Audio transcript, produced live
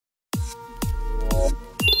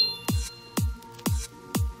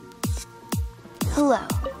Hello,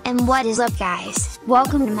 and what is up guys,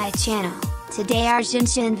 welcome to my channel. Today our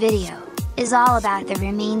Genshin video is all about the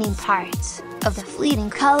remaining parts of the Fleeting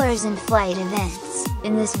Colors and Flight events.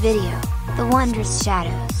 In this video, the Wondrous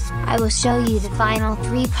Shadows, I will show you the final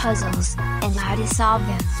 3 puzzles, and how to solve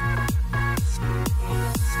them.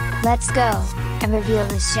 Let's go, and reveal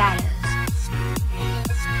the shadows.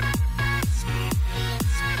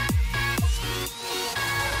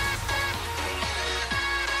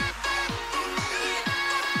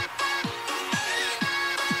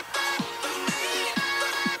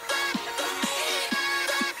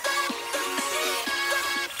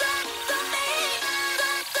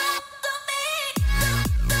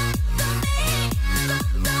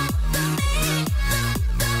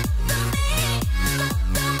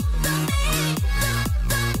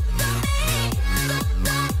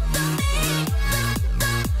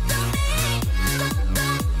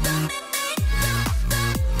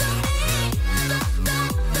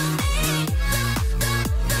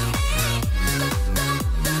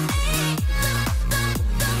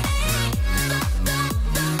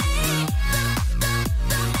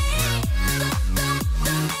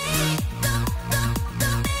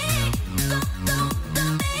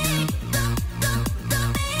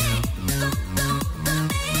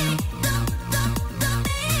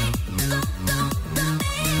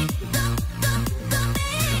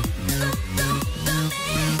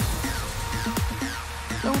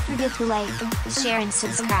 Don't forget to like, share and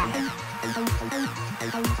subscribe.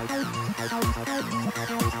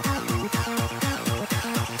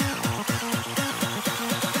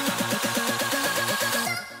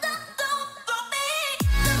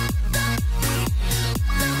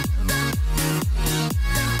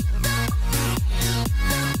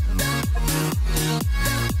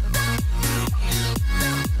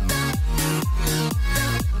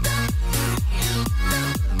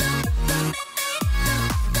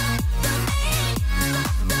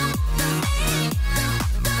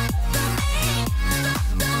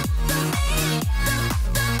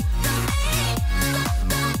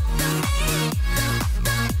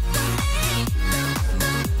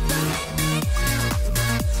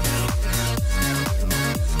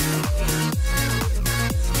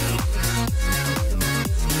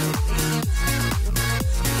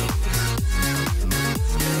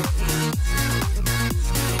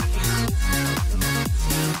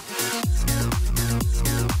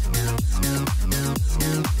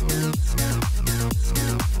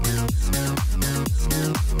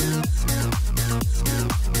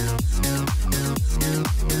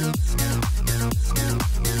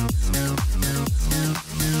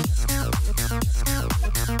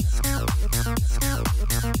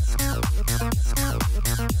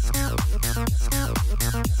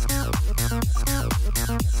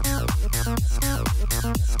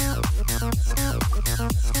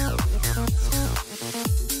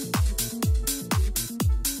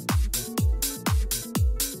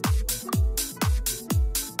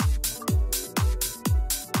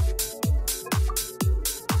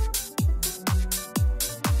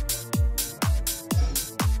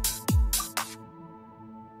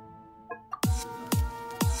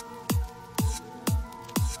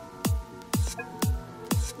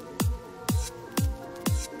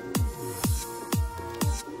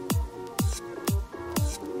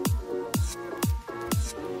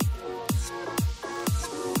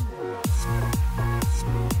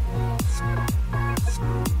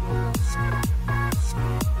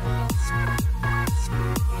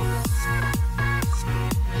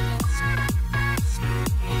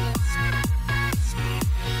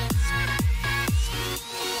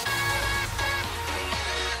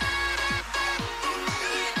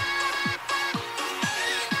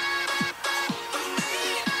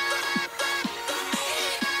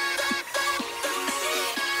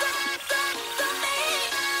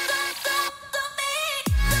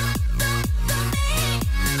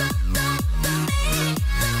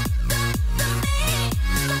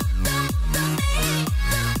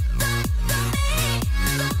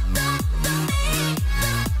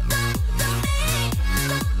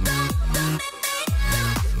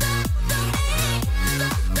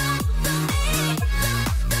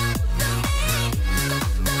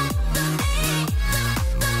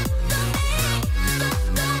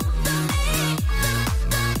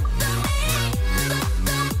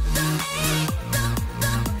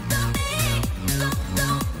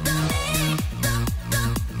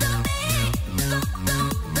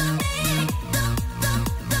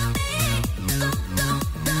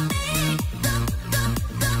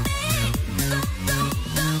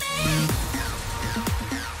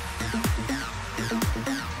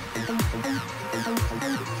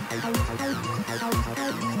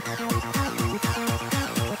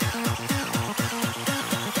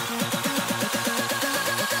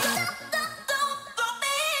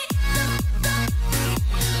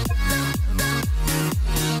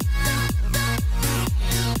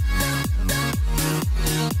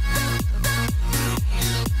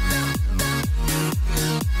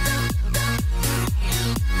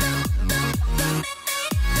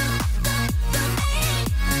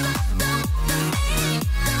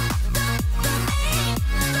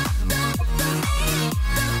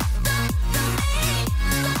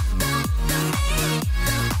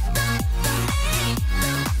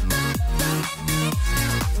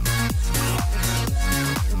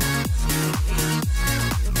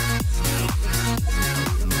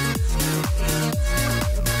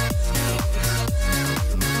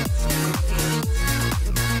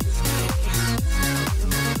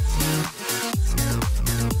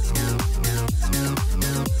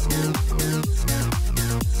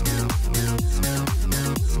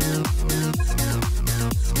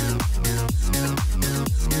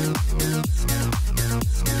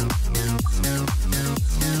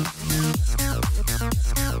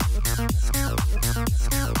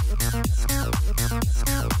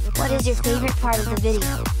 was your favorite part of the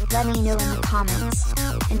video? Let me know in the comments.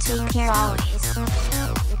 And take care always.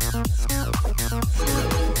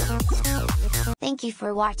 Thank you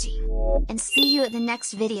for watching. And see you at the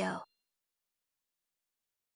next video.